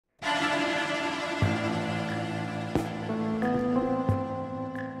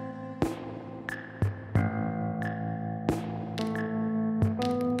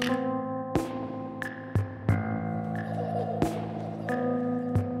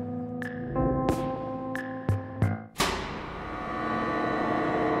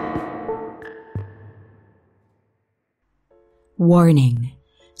Warning: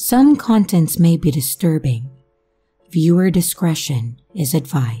 some contents may be disturbing. Viewer discretion is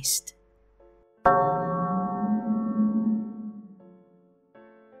advised.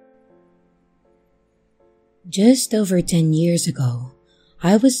 Just over 10 years ago,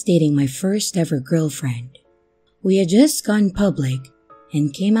 I was dating my first ever girlfriend. We had just gone public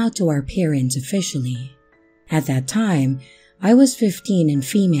and came out to our parents officially. At that time, I was 15 and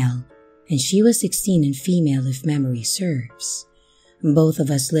female, and she was 16 and female if memory serves. Both of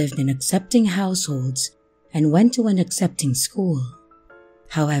us lived in accepting households and went to an accepting school.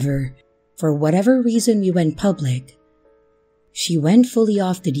 However, for whatever reason we went public, she went fully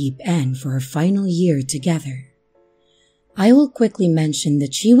off the deep end for our final year together. I will quickly mention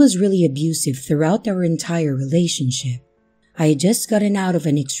that she was really abusive throughout our entire relationship. I had just gotten out of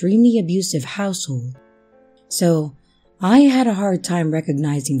an extremely abusive household, so I had a hard time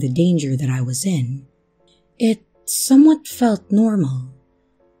recognizing the danger that I was in. It somewhat felt normal,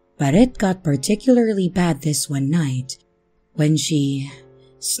 but it got particularly bad this one night when she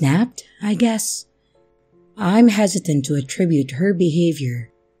snapped, I guess. I'm hesitant to attribute her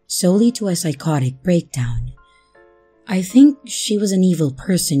behavior solely to a psychotic breakdown. I think she was an evil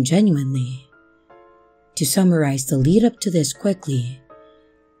person genuinely. To summarize the lead up to this quickly,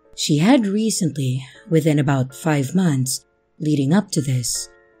 she had recently, within about 5 months leading up to this,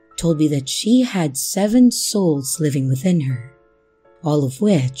 told me that she had 7 souls living within her, all of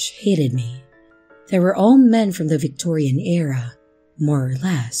which hated me. They were all men from the Victorian era, more or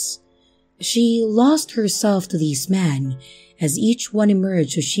less. She lost herself to these men as each one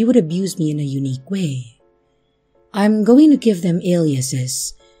emerged, so she would abuse me in a unique way. I'm going to give them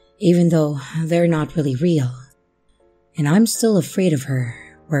aliases, even though they're not really real. And I'm still afraid of her,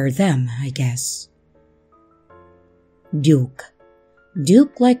 or them, I guess. Duke.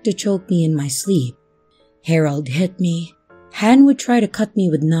 Duke liked to choke me in my sleep. Harold hit me. Han would try to cut me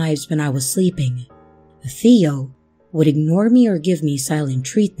with knives when I was sleeping. Theo would ignore me or give me silent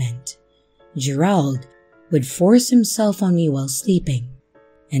treatment. Gerald would force himself on me while sleeping.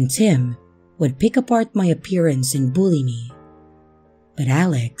 And Tim would pick apart my appearance and bully me. But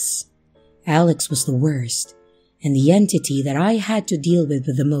Alex was the worst, and the entity that I had to deal with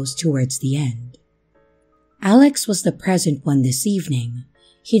the most towards the end. Alex was the present one this evening.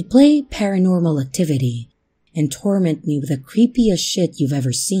 He'd play paranormal activity and torment me with the creepiest shit you've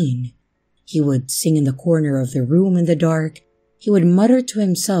ever seen. He would sing in the corner of the room in the dark. He would mutter to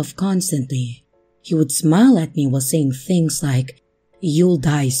himself constantly. He would smile at me while saying things like, "You'll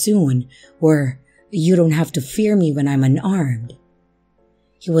die soon," or "You don't have to fear me when I'm unarmed."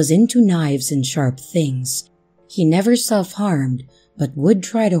 He was into knives and sharp things. He never self-harmed, but would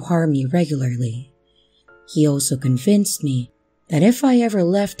try to harm me regularly. He also convinced me that if I ever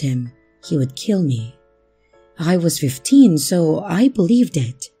left him, he would kill me. I was 15, so I believed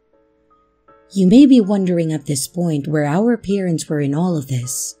it. You may be wondering at this point where our parents were in all of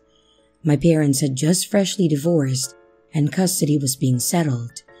this. My parents had just freshly divorced and custody was being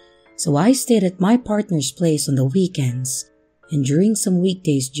settled, so I stayed at my partner's place on the weekends and during some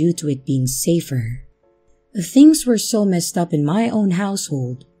weekdays due to it being safer. Things were so messed up in my own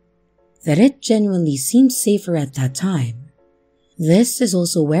household that it genuinely seemed safer at that time. This is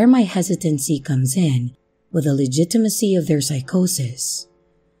also where my hesitancy comes in with the legitimacy of their psychosis.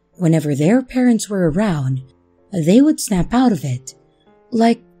 Whenever their parents were around, they would snap out of it,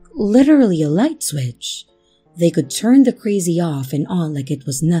 like literally a light switch. They could turn the crazy off and on like it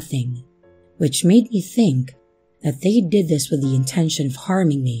was nothing, which made me think that they did this with the intention of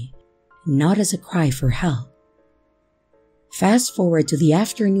harming me, not as a cry for help. Fast forward to the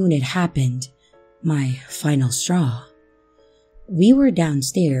afternoon it happened, my final straw. We were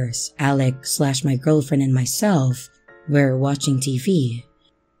downstairs, Alex/my girlfriend and myself were watching TV.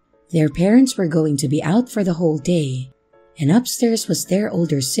 Their parents were going to be out for the whole day, and upstairs was their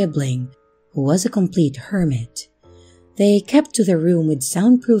older sibling, who was a complete hermit. They kept to their room with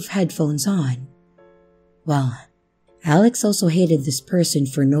soundproof headphones on. Well, Alex also hated this person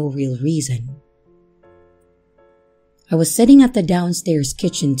for no real reason. I was sitting at the downstairs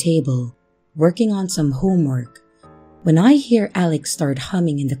kitchen table, working on some homework, when I hear Alex start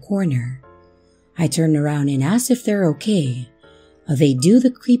humming in the corner. I turn around and ask if they're okay. They do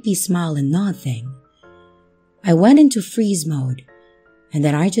the creepy smile and nod thing. I went into freeze mode, and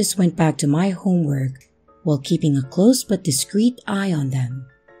then I just went back to my homework while keeping a close but discreet eye on them.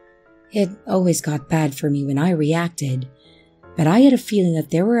 It always got bad for me when I reacted, but I had a feeling that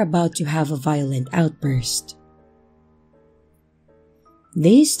they were about to have a violent outburst.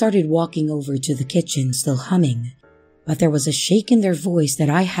 They started walking over to the kitchen, still humming, but there was a shake in their voice that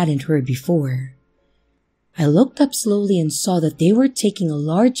I hadn't heard before. I looked up slowly and saw that they were taking a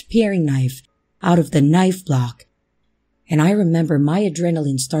large paring knife out of the knife block. And I remember my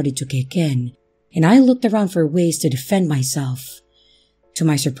adrenaline started to kick in, and I looked around for ways to defend myself. To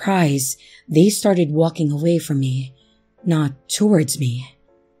my surprise, they started walking away from me, not towards me.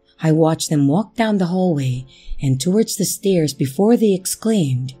 I watched them walk down the hallway and towards the stairs before they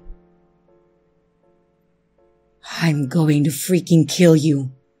exclaimed, "I'm going to freaking kill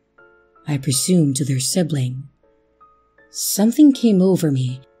you," I presumed to their sibling. Something came over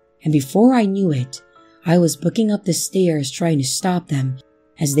me, and before I knew it, I was booking up the stairs trying to stop them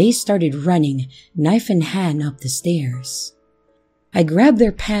as they started running, knife in hand, up the stairs. I grabbed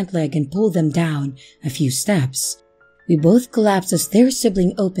their pant leg and pulled them down a few steps. We both collapsed as their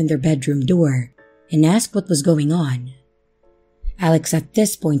sibling opened their bedroom door and asked what was going on. Alex at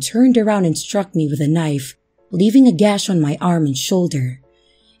this point turned around and struck me with a knife, leaving a gash on my arm and shoulder,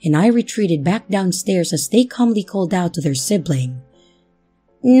 and I retreated back downstairs as they calmly called out to their sibling,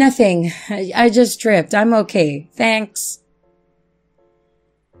 "Nothing. I just tripped. I'm okay. Thanks."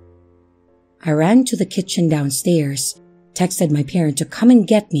 I ran to the kitchen downstairs, texted my parent to come and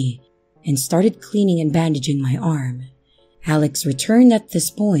get me, and started cleaning and bandaging my arm. Alex returned at this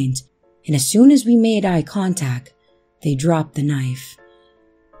point, and as soon as we made eye contact, they dropped the knife.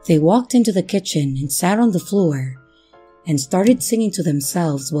 They walked into the kitchen and sat on the floor and started singing to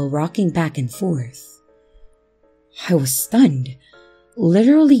themselves while rocking back and forth. I was stunned,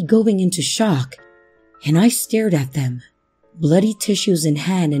 literally going into shock, and I stared at them, bloody tissues in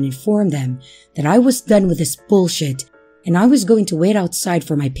hand, and informed them that I was done with this bullshit and I was going to wait outside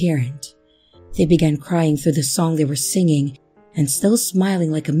for my parent. They began crying through the song they were singing and still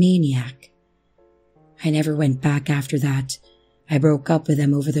smiling like a maniac. I never went back after that. I broke up with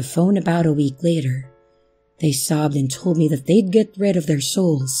them over the phone about a week later. They sobbed and told me that they'd get rid of their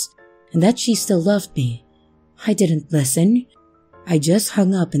souls and that she still loved me. I didn't listen. I just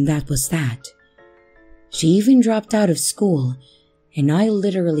hung up and that was that. She even dropped out of school, and I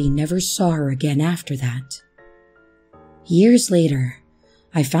literally never saw her again after that. Years later,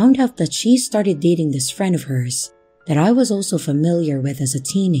 I found out that she started dating this friend of hers that I was also familiar with as a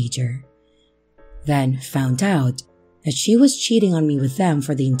teenager. Then found out that she was cheating on me with them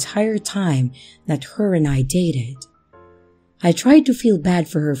for the entire time that her and I dated. I tried to feel bad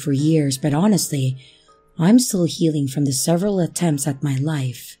for her for years, but honestly, I'm still healing from the several attempts at my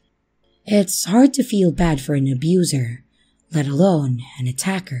life. It's hard to feel bad for an abuser, let alone an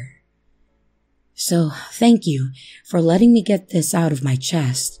attacker. So thank you for letting me get this out of my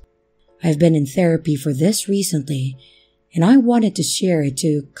chest. I've been in therapy for this recently, and I wanted to share it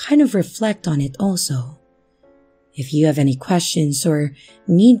to kind of reflect on it also. If you have any questions or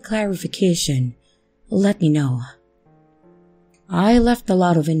need clarification, let me know. I left a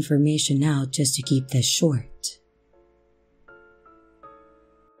lot of information out just to keep this short.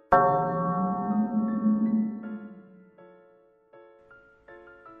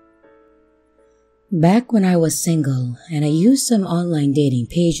 Back when I was single and I used some online dating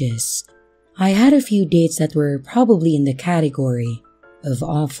pages, I had a few dates that were probably in the category of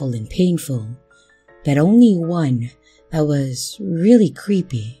awful and painful, but only one that was really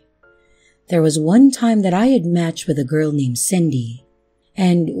creepy. There was one time that I had matched with a girl named Cindy,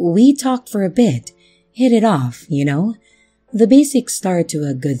 and we talked for a bit, hit it off, the basic start to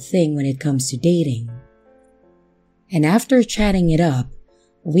a good thing when it comes to dating. And after chatting it up,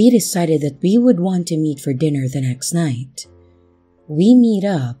 we decided that we would want to meet for dinner the next night. We meet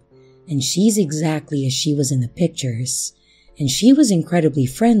up, and she's exactly as she was in the pictures, and she was incredibly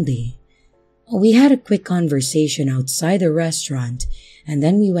friendly. We had a quick conversation outside the restaurant, and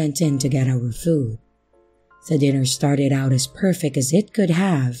then we went in to get our food. The dinner started out as perfect as it could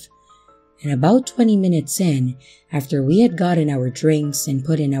have, and about 20 minutes in, after we had gotten our drinks and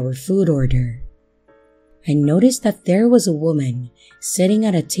put in our food order, I noticed that there was a woman sitting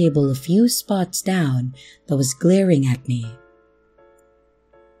at a table a few spots down that was glaring at me.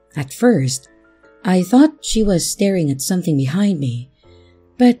 At first, I thought she was staring at something behind me,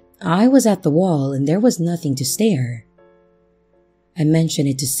 but I was at the wall and there was nothing to stare. I mentioned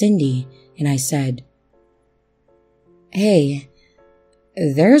it to Cindy and I said, "Hey,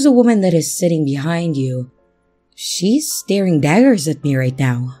 there's a woman that is sitting behind you. She's staring daggers at me right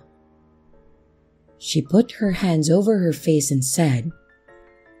now." She put her hands over her face and said,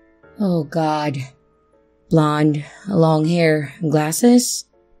 "Oh God, blonde, long hair, glasses?"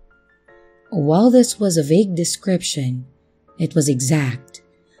 While this was a vague description, it was exact.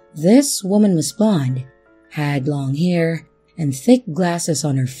 This woman was blonde, had long hair, and thick glasses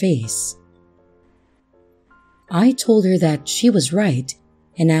on her face. I told her that she was right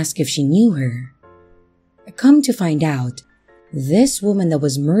and asked if she knew her. Come to find out, this woman that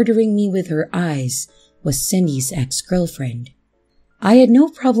was murdering me with her eyes was Cindy's ex-girlfriend. I had no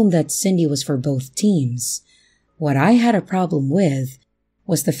problem that Cindy was for both teams. What I had a problem with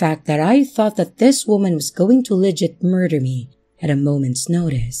was the fact that I thought that this woman was going to legit murder me at a moment's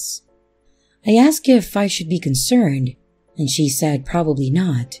notice. I asked if I should be concerned, and she said probably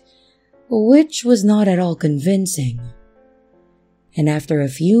not, which was not at all convincing. And after a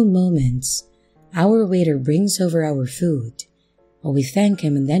few moments, our waiter brings over our food. We thank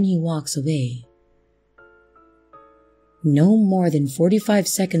him and then he walks away. No more than 45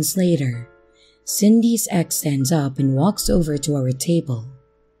 seconds later, Cindy's ex stands up and walks over to our table.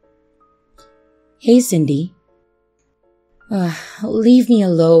 "Hey, Cindy." Leave me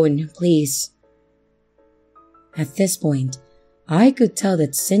alone, please." At this point, I could tell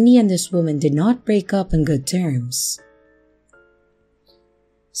that Cindy and this woman did not break up on good terms.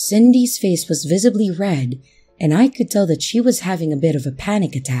 Cindy's face was visibly red, and I could tell that she was having a bit of a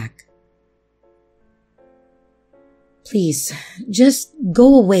panic attack. "Please, just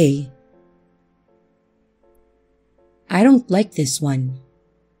go away." "I don't like this one,"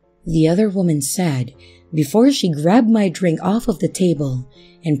 the other woman said before she grabbed my drink off of the table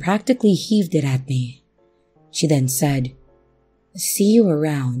and practically heaved it at me. She then said, "See you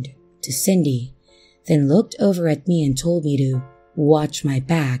around," to Cindy, then looked over at me and told me to watch my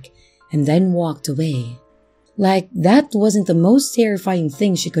back and then walked away. Like that wasn't the most terrifying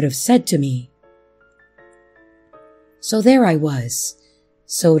thing she could have said to me. So there I was,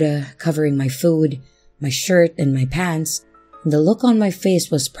 soda covering my food, my shirt and my pants, and the look on my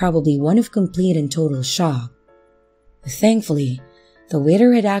face was probably one of complete and total shock. Thankfully, the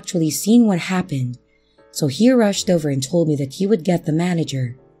waiter had actually seen what happened, so he rushed over and told me that he would get the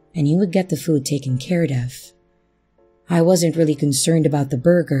manager and he would get the food taken care of. I wasn't really concerned about the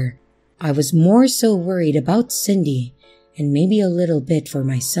burger. I was more so worried about Cindy and maybe a little bit for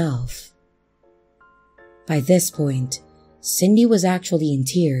myself. By this point, Cindy was actually in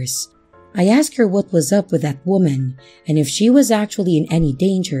tears. I asked her what was up with that woman and if she was actually in any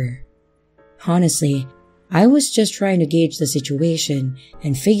danger. Honestly, I was just trying to gauge the situation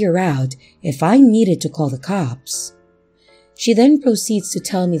and figure out if I needed to call the cops. She then proceeds to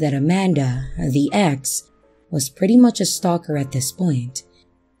tell me that Amanda, the ex, was pretty much a stalker at this point.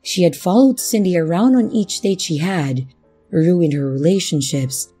 She had followed Cindy around on each date she had, ruined her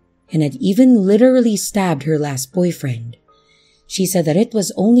relationships, and had even literally stabbed her last boyfriend. She said that it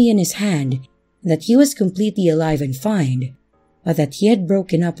was only in his hand, and that he was completely alive and fine, but that he had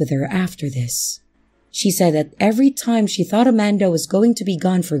broken up with her after this. She said that every time she thought Amanda was going to be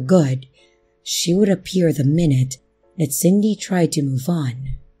gone for good, she would appear the minute that Cindy tried to move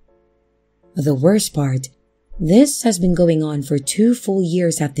on. The worst part, this has been going on for 2 full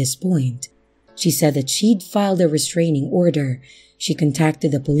years at this point. She said that she'd filed a restraining order, she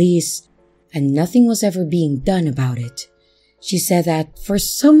contacted the police, and nothing was ever being done about it. She said that for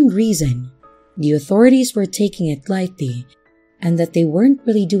some reason, the authorities were taking it lightly and that they weren't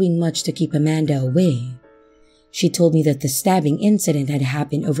really doing much to keep Amanda away. She told me that the stabbing incident had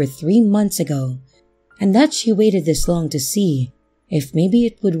happened over 3 months ago and that she waited this long to see if maybe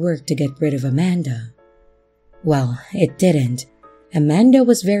it would work to get rid of Amanda. Well, it didn't. Amanda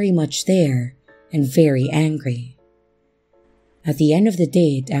was very much there and very angry. At the end of the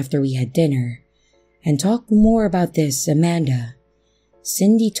date, after we had dinner and talked more about this Amanda,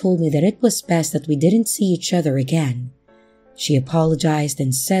 Cindy told me that it was best that we didn't see each other again. She apologized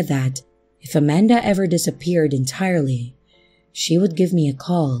and said that if Amanda ever disappeared entirely, she would give me a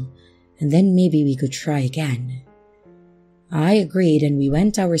call and then maybe we could try again. I agreed and we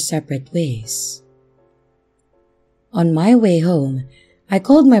went our separate ways. On my way home, I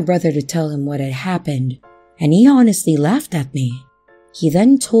called my brother to tell him what had happened, and he honestly laughed at me. He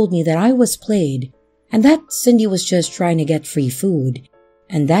then told me that I was played and that Cindy was just trying to get free food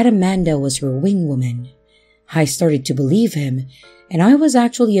and that Amanda was her wing woman. I started to believe him, and I was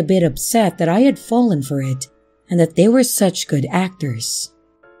actually a bit upset that I had fallen for it and that they were such good actors.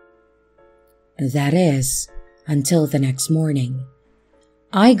 That is, until the next morning.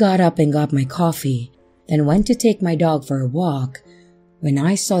 I got up and got my coffee, then went to take my dog for a walk when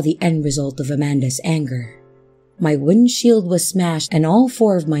I saw the end result of Amanda's anger. My windshield was smashed and all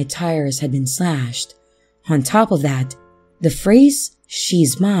 4 of my tires had been slashed. On top of that, the phrase,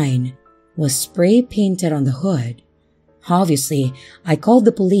 "she's mine," was spray painted on the hood. Obviously, I called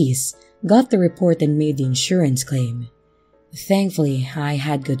the police, got the report and made the insurance claim. Thankfully, I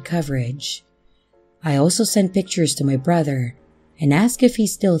had good coverage. I also sent pictures to my brother and asked if he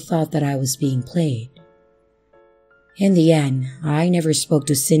still thought that I was being played. In the end, I never spoke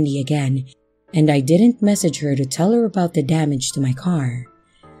to Cindy again, and I didn't message her to tell her about the damage to my car.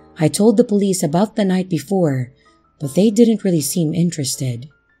 I told the police about the night before, but they didn't really seem interested.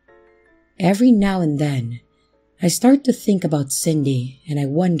 Every now and then, I start to think about Cindy and I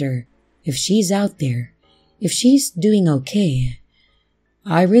wonder if she's out there, if she's doing okay.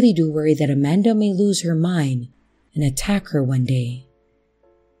 I really do worry that Amanda may lose her mind and attack her one day.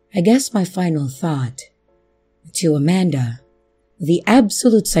 I guess my final thought: to Amanda, the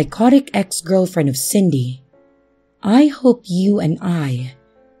absolute psychotic ex-girlfriend of Cindy, I hope you and I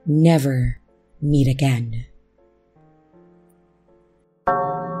never meet again.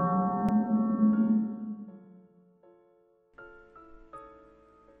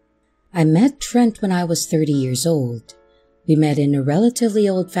 I met Trent when I was 30 years old. We met in a relatively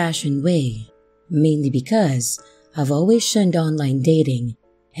old-fashioned way, mainly because I've always shunned online dating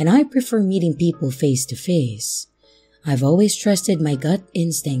and I prefer meeting people face to face. I've always trusted my gut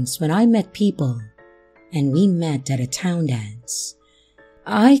instincts when I met people, and we met at a town dance.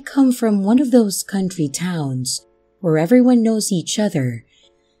 I come from one of those country towns where everyone knows each other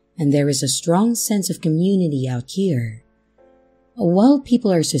and there is a strong sense of community out here. While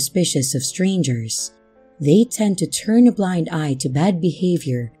people are suspicious of strangers, they tend to turn a blind eye to bad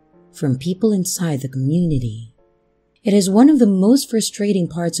behavior from people inside the community. It is one of the most frustrating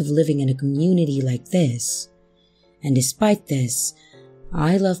parts of living in a community like this. And despite this,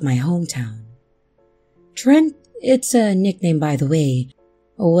 I love my hometown. Trent, it's a nickname by the way,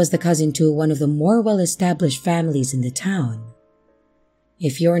 was the cousin to one of the more well-established families in the town.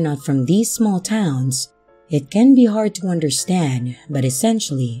 If you're not from these small towns, it can be hard to understand, but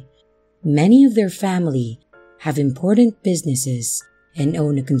essentially, many of their family have important businesses and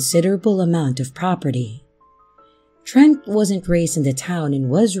own a considerable amount of property. Trent wasn't raised in the town and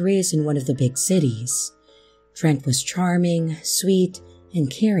was raised in one of the big cities. Trent was charming, sweet, and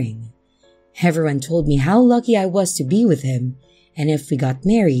caring. Everyone told me how lucky I was to be with him, and if we got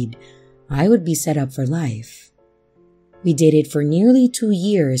married, I would be set up for life. We dated for nearly 2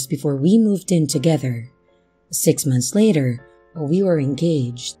 years before we moved in together. 6 months later, we were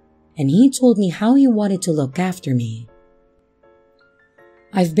engaged, and he told me how he wanted to look after me.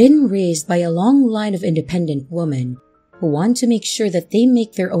 I've been raised by a long line of independent women who want to make sure that they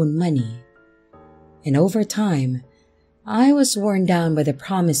make their own money. And over time, I was worn down by the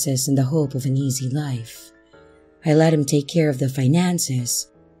promises and the hope of an easy life. I let him take care of the finances.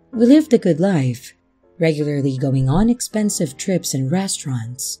 We lived a good life, regularly going on expensive trips and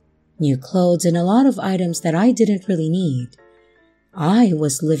restaurants, new clothes, and a lot of items that I didn't really need. I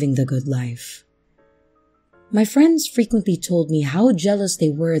was living the good life. My friends frequently told me how jealous they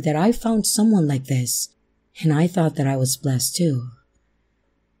were that I found someone like this, and I thought that I was blessed too.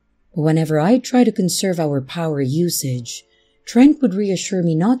 But whenever I tried to conserve our power usage, Trent would reassure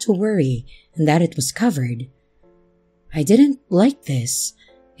me not to worry and that it was covered. I didn't like this.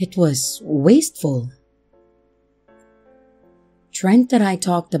 It was wasteful. Trent and I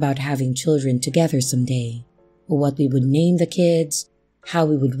talked about having children together someday, what we would name the kids, how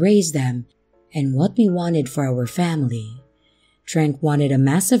we would raise them, and what we wanted for our family. Trent wanted a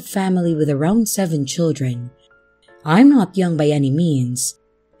massive family with around 7 children. I'm not young by any means,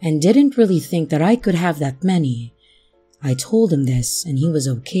 and didn't really think that I could have that many. I told him this, and he was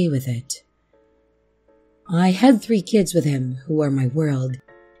okay with it. I had 3 kids with him who are my world,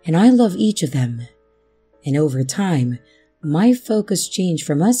 and I love each of them. And over time, my focus changed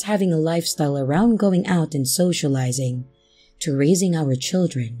from us having a lifestyle around going out and socializing to raising our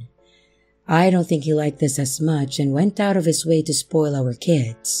children. I don't think he liked this as much and went out of his way to spoil our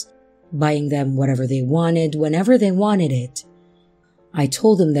kids, buying them whatever they wanted whenever they wanted it. I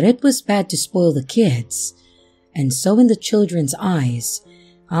told him that it was bad to spoil the kids, and so in the children's eyes,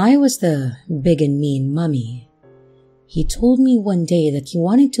 I was the big and mean mummy. He told me one day that he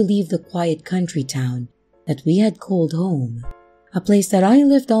wanted to leave the quiet country town that we had called home, a place that I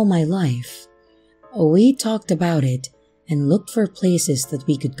lived all my life. We talked about it and looked for places that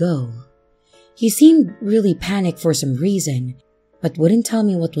we could go. He seemed really panicked for some reason, but wouldn't tell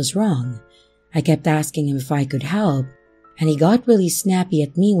me what was wrong. I kept asking him if I could help, and he got really snappy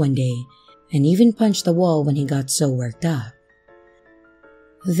at me one day and even punched the wall when he got so worked up.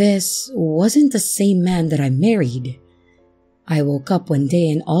 This wasn't the same man that I married. I woke up one day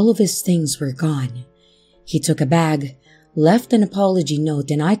and all of his things were gone. He took a bag, left an apology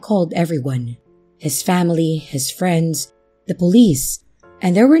note, and I called everyone, his family, his friends, the police,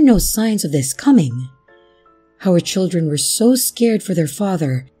 and there were no signs of this coming. Our children were so scared for their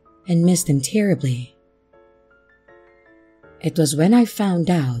father and missed him terribly. It was when I found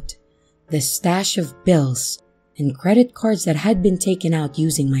out the stash of bills and credit cards that had been taken out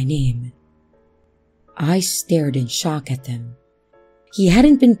using my name. I stared in shock at them. He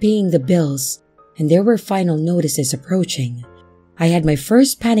hadn't been paying the bills, and there were final notices approaching. I had my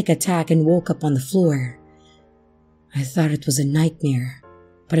first panic attack and woke up on the floor. I thought it was a nightmare,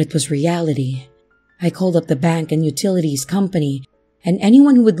 but it was reality. I called up the bank and utilities company and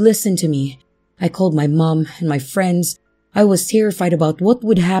anyone who would listen to me. I called my mom and my friends. I was terrified about what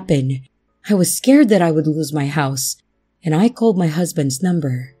would happen. I was scared that I would lose my house, and I called my husband's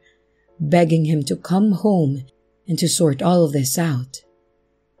number, begging him to come home and to sort all of this out.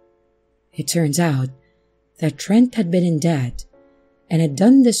 It turns out that Trent had been in debt and had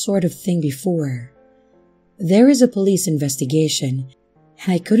done this sort of thing before. There is a police investigation,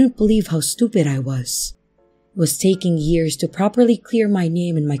 and I couldn't believe how stupid I was. It was taking years to properly clear my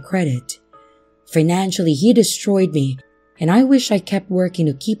name and my credit. Financially, he destroyed me, and I wish I kept working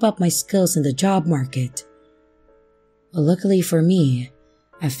to keep up my skills in the job market. But luckily for me,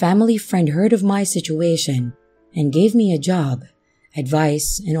 a family friend heard of my situation and gave me a job,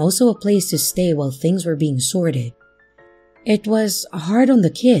 advice, and also a place to stay while things were being sorted. It was hard on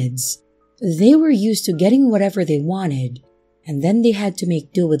the kids. They were used to getting whatever they wanted, and then they had to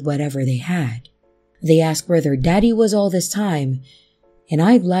make do with whatever they had. They asked where their daddy was all this time, and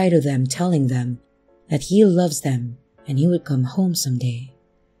I'd lie to them telling them that he loves them and he would come home someday.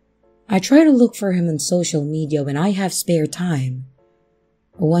 I try to look for him on social media when I have spare time.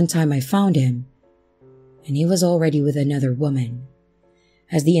 One time I found him, and he was already with another woman.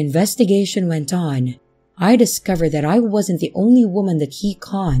 As the investigation went on, I discovered that I wasn't the only woman that he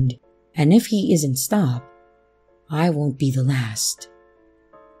conned, and if he isn't stopped, I won't be the last.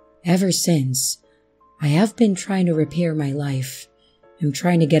 Ever since, I have been trying to repair my life. I'm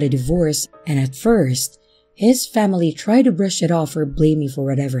trying to get a divorce, and at first, his family tried to brush it off or blame me for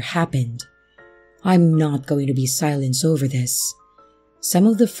whatever happened. I'm not going to be silenced over this. Some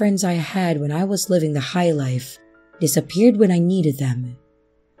of the friends I had when I was living the high life disappeared when I needed them.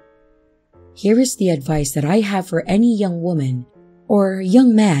 Here is the advice that I have for any young woman or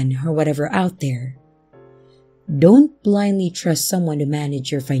young man or whatever out there. Don't blindly trust someone to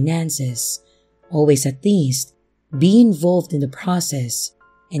manage your finances. Always at least be involved in the process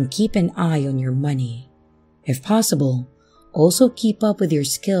and keep an eye on your money. If possible, also keep up with your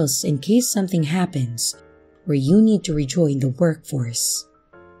skills in case something happens where you need to rejoin the workforce.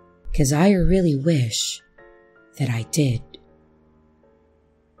 'Cause I really wish that I did.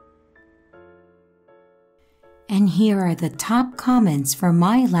 And here are the top comments for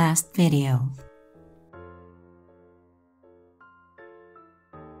my last video.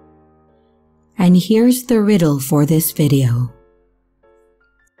 And here's the riddle for this video.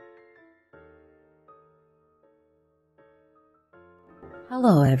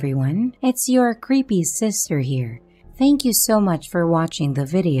 Hello everyone, it's your creepy sister here. Thank you so much for watching the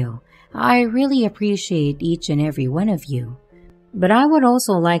video. I really appreciate each and every one of you. But I would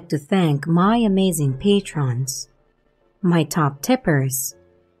also like to thank my amazing patrons, my top tippers,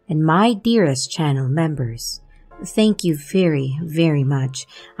 and my dearest channel members. Thank you very, very much.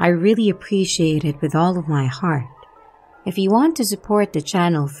 I really appreciate it with all of my heart. If you want to support the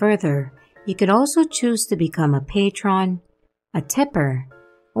channel further, you could also choose to become a patron, a tipper,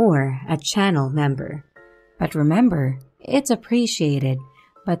 or a channel member. But remember, it's appreciated,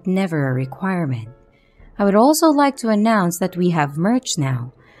 but never a requirement. I would also like to announce that we have merch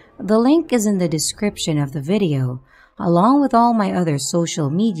now. The link is in the description of the video, along with all my other social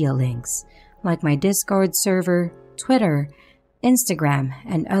media links, like my Discord server, Twitter, Instagram,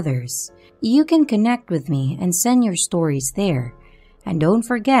 and others. You can connect with me and send your stories there. And don't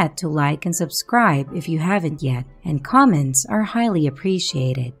forget to like and subscribe if you haven't yet, and comments are highly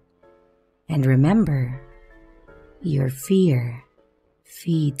appreciated. And remember, your fear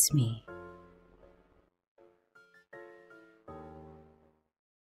feeds me.